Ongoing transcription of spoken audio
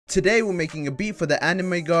Today we're making a beat for the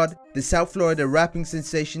anime god, the South Florida rapping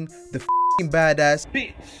sensation, the f***ing badass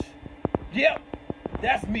bitch. Yep,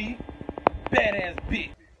 that's me. Badass bitch.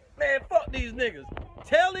 Man, fuck these niggas.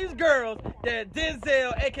 Tell these girls that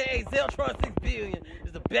Denzel, aka Zeltron 6 billion,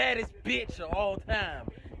 is the baddest bitch of all time.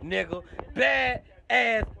 Nigga, bad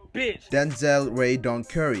ass bitch. Denzel Ray Don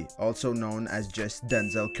Curry, also known as just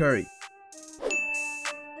Denzel Curry.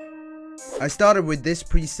 I started with this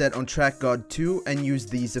preset on track God 2 and used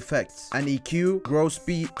these effects: an EQ, gross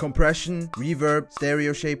beat, compression, reverb,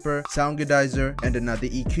 stereo shaper, sound goodizer, and another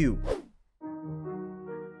EQ.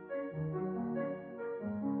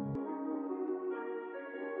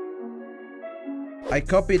 I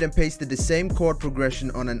copied and pasted the same chord progression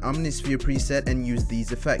on an Omnisphere preset and used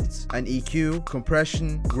these effects: an EQ,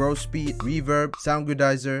 compression, gross beat, reverb, sound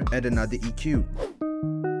goodizer, and another EQ.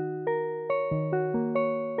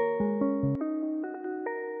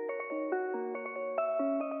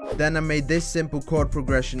 Then I made this simple chord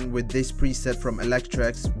progression with this preset from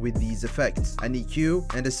Electrax with these effects: an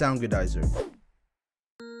EQ and a sound goodizer.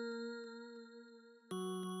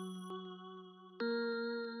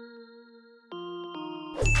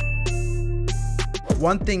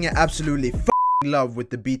 One thing I absolutely love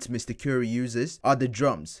with the beats Mr. Curry uses are the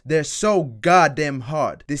drums. They're so goddamn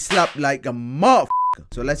hard. They slap like a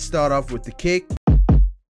motherfucker. So let's start off with the kick,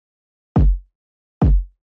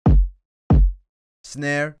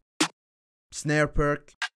 snare, snare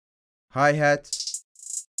perk, hi-hat,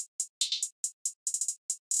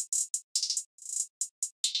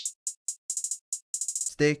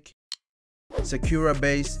 stick, Sakura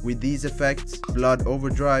bass with these effects: blood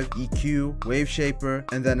overdrive, EQ, wave shaper,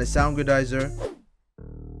 and then a sound goodizer.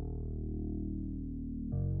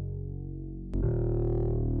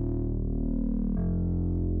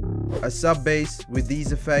 A sub bass with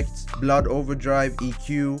these effects: blood overdrive,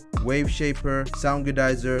 EQ, wave shaper, sound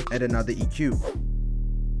goodizer, and another EQ.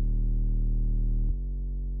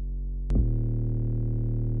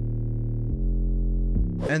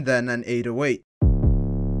 And then an 808.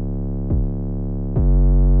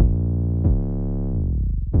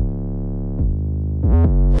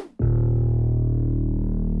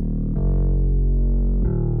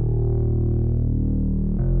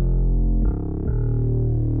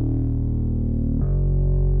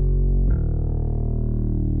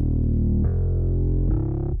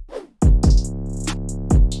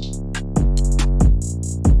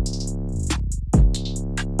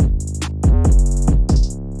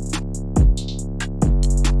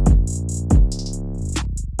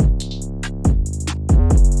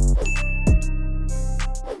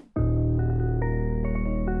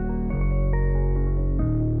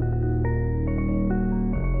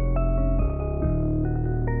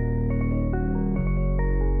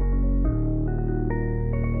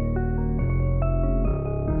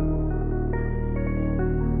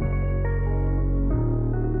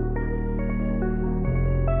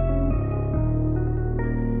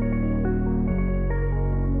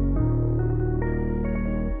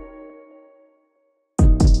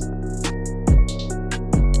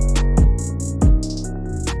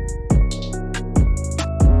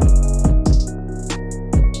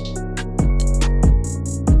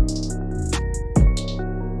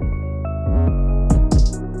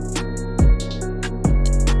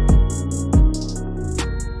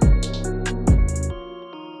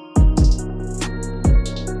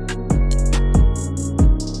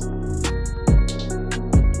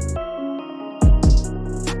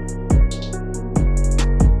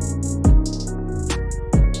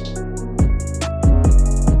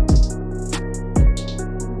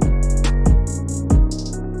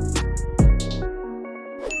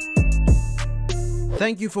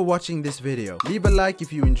 Thank you for watching this video. Leave a like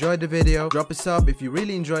if you enjoyed the video, drop a sub if you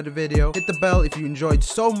really enjoyed the video, hit the bell if you enjoyed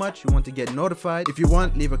so much you want to get notified. If you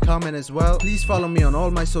want, leave a comment as well. Please follow me on all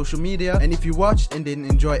my social media, and if you watched and didn't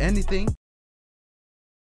enjoy anything,